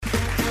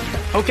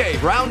Okay,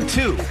 round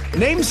 2.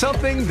 Name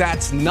something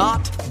that's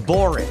not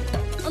boring.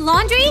 A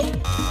laundry?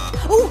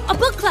 Ooh, a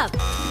book club.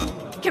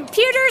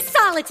 Computer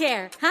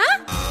solitaire,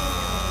 huh?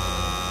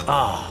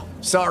 Ah,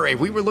 sorry,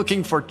 we were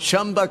looking for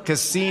Chumba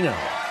Casino.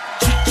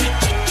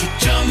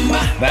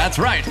 That's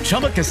right,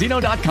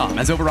 ChumbaCasino.com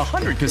has over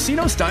 100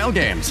 casino-style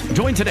games.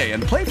 Join today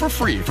and play for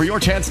free for your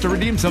chance to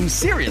redeem some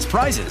serious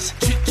prizes.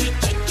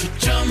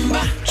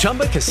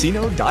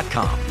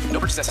 ChumbaCasino.com. No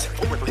purchase necessary.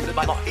 Void where prohibited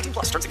by law. 18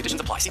 plus. Terms and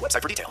conditions apply. See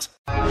website for details.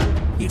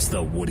 It's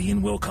the Woody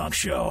and Wilcox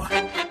Show.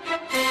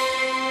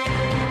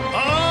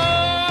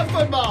 Oh,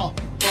 football.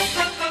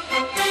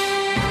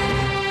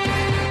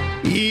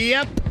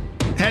 Yep.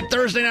 Had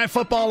Thursday Night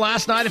Football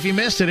last night. If you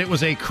missed it, it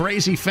was a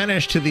crazy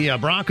finish to the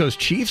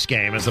Broncos-Chiefs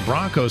game as the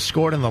Broncos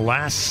scored in the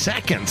last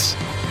seconds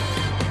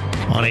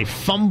on a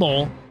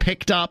fumble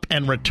picked up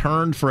and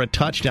returned for a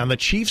touchdown. The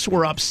Chiefs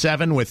were up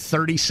 7 with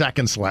 30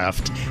 seconds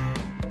left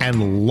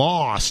and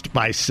lost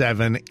by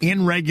 7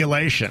 in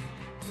regulation.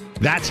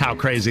 That's how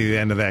crazy the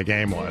end of that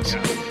game was.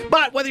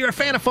 But whether you're a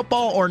fan of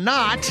football or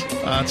not,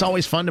 it's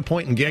always fun to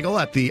point and giggle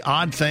at the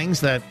odd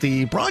things that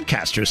the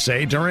broadcasters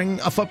say during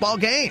a football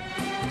game,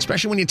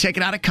 especially when you take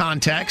it out of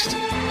context.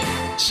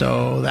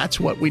 So that's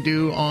what we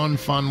do on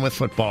Fun with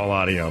Football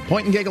Audio.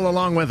 Point and giggle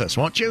along with us,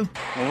 won't you?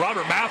 Well,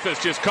 Robert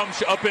Mathis just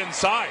comes up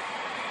inside.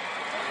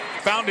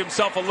 Found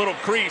himself a little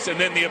crease, and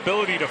then the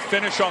ability to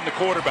finish on the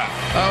quarterback.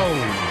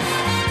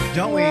 Oh,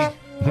 don't we?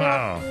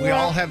 Wow. We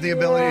all have the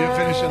ability to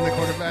finish on the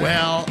quarterback.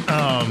 Well,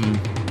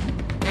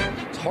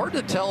 it's hard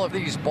to tell if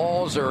these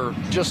balls are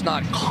just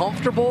not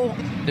comfortable.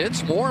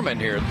 It's warm in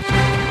here.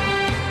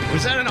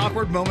 Was that an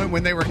awkward moment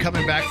when they were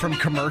coming back from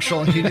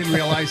commercial and he didn't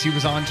realize he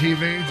was on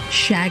TV?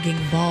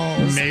 Shagging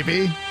balls.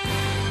 Maybe.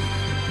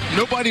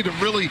 Nobody to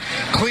really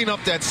clean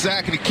up that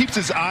sack, and he keeps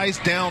his eyes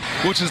down,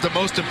 which is the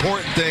most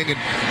important thing. And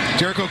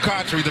Jericho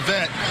Cotchery, the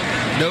vet,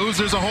 knows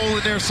there's a hole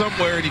in there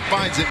somewhere, and he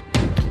finds it.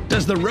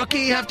 Does the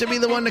rookie have to be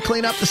the one to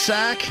clean up the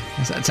sack?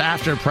 That's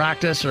after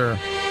practice, or?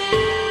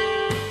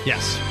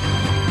 Yes.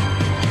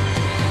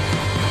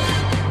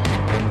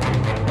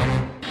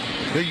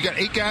 You got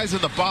 8 guys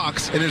in the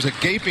box, and there's a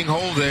gaping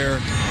hole there.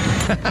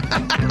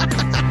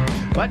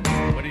 What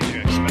did you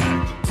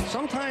expect?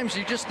 Sometimes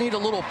you just need a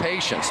little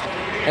patience,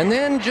 and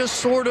then just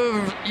sort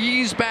of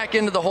ease back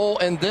into the hole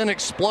and then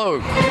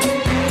explode.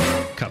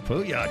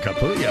 Kapuya.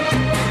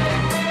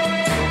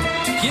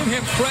 Give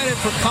him credit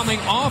for coming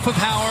off of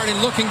Howard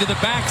and looking to the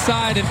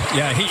backside. And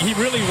yeah, he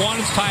really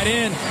wanted tight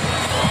end,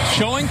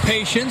 showing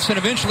patience and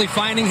eventually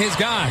finding his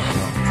guy.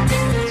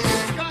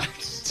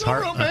 It's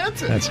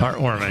romantic. That's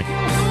heartwarming.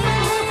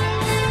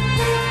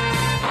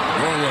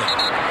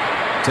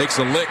 Takes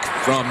a lick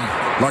from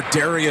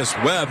Lardarius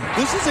Webb.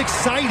 This is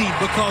exciting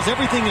because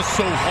everything is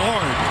so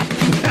hard.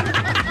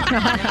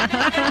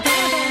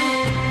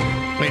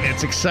 Wait,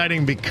 it's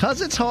exciting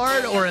because it's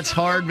hard, or it's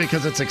hard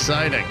because it's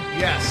exciting?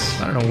 Yes.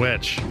 I don't know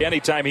which.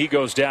 Anytime he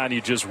goes down, you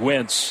just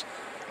wince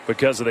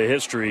because of the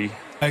history.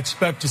 I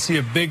expect to see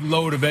a big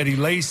load of Eddie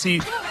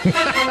Lacy.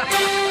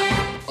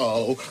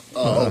 Oh.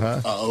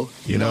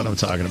 You know what I'm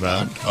talking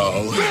about.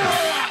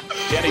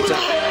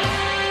 Anytime.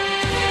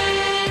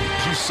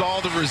 You saw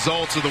the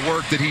results of the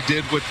work that he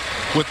did with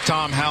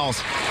Tom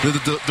House.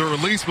 The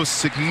release was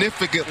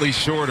significantly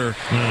shorter.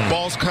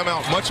 Balls come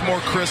out much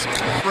more crisp.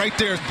 Right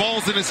there,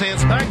 balls in his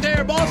hands. Right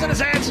there, balls in his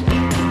hands.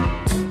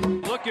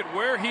 Look at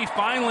where he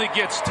finally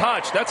gets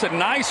touched. That's a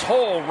nice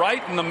hole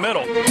right in the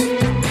middle.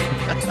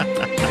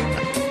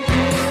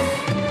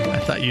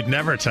 I thought you'd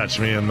never touch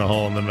me in the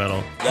hole in the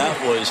middle.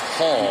 That was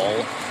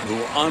Hall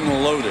who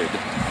unloaded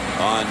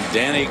on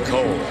Danny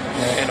Cole.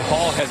 And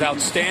Hall has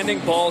outstanding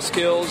ball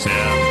skills.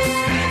 Yeah.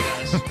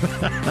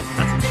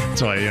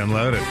 That's why he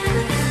unloaded.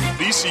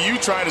 ECU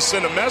trying to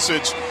send a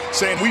message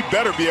saying we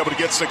better be able to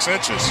get 6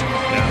 inches.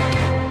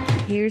 Yeah.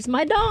 Here's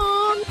my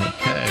dong.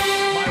 Okay.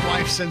 My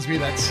wife sends me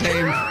that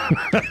same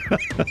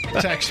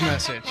text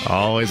message.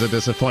 Always a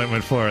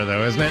disappointment for her,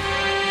 though, isn't it?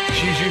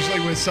 She's usually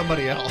with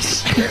somebody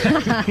else.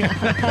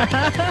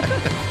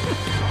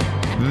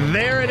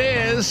 There it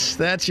is.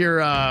 That's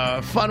your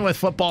Fun with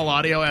Football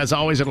Audio. As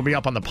always, it'll be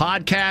up on the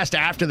podcast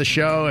after the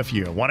show. If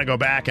you want to go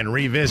back and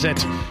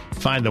revisit,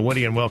 find the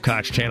Woody and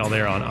Wilcox channel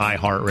there on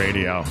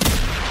iHeartRadio.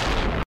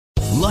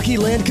 Lucky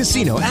Land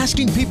Casino,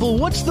 asking people,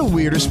 what's the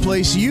weirdest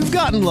place you've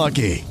gotten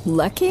lucky?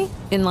 Lucky?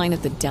 In line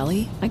at the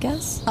deli, I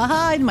guess?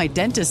 Aha, in my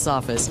dentist's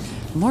office.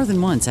 More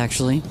than once,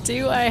 actually.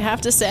 Do I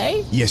have to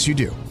say? Yes, you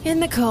do. In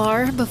the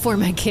car before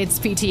my kids'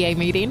 PTA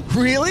meeting.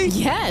 Really?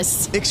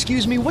 Yes.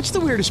 Excuse me, what's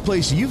the weirdest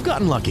place you've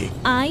gotten lucky?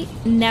 I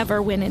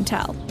never win and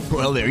tell.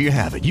 Well, there you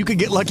have it. You can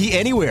get lucky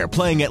anywhere,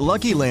 playing at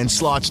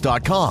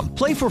LuckyLandSlots.com.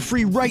 Play for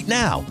free right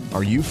now.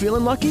 Are you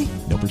feeling lucky?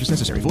 No purchase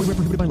necessary. Void where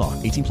prohibited by law.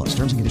 18 plus.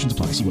 Terms and conditions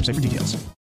apply. See website for details.